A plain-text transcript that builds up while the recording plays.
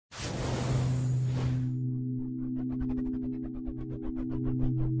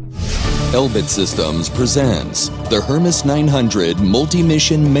Elbit Systems presents the Hermes 900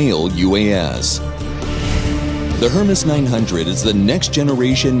 Multi-Mission Male UAS. The Hermes 900 is the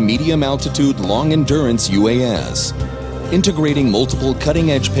next-generation medium-altitude, long-endurance UAS, integrating multiple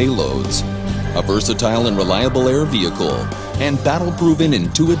cutting-edge payloads, a versatile and reliable air vehicle, and battle-proven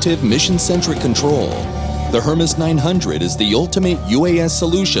intuitive mission-centric control. The Hermes 900 is the ultimate UAS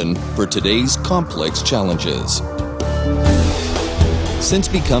solution for today's complex challenges. Since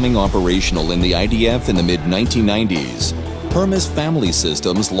becoming operational in the IDF in the mid-1990s, Hermes Family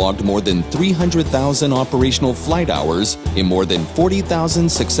Systems logged more than 300,000 operational flight hours in more than 40,000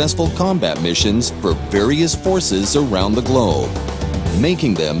 successful combat missions for various forces around the globe,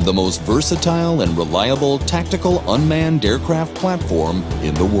 making them the most versatile and reliable tactical unmanned aircraft platform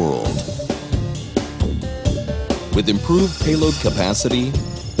in the world. With improved payload capacity,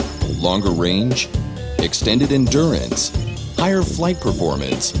 longer range, extended endurance, higher flight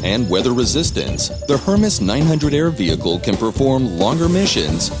performance, and weather resistance, the Hermes 900 air vehicle can perform longer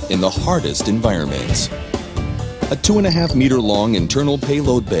missions in the hardest environments. A 2.5-meter-long internal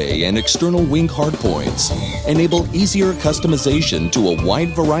payload bay and external wing hardpoints enable easier customization to a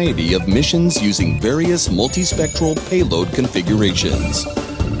wide variety of missions using various multispectral payload configurations.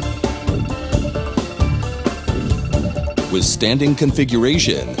 With standing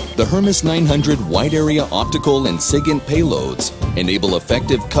configuration, the Hermes 900 wide-area optical and SIGINT payloads enable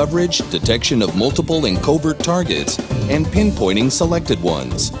effective coverage, detection of multiple and covert targets, and pinpointing selected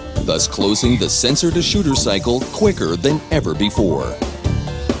ones, thus closing the sensor-to-shooter cycle quicker than ever before.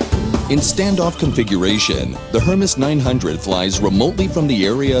 In standoff configuration, the Hermes 900 flies remotely from the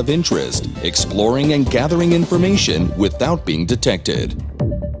area of interest, exploring and gathering information without being detected.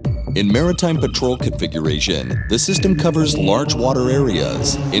 In maritime patrol configuration, the system covers large water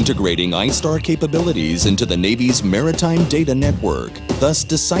areas, integrating ISTAR capabilities into the Navy's maritime data network, thus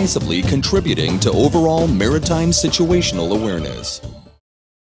decisively contributing to overall maritime situational awareness.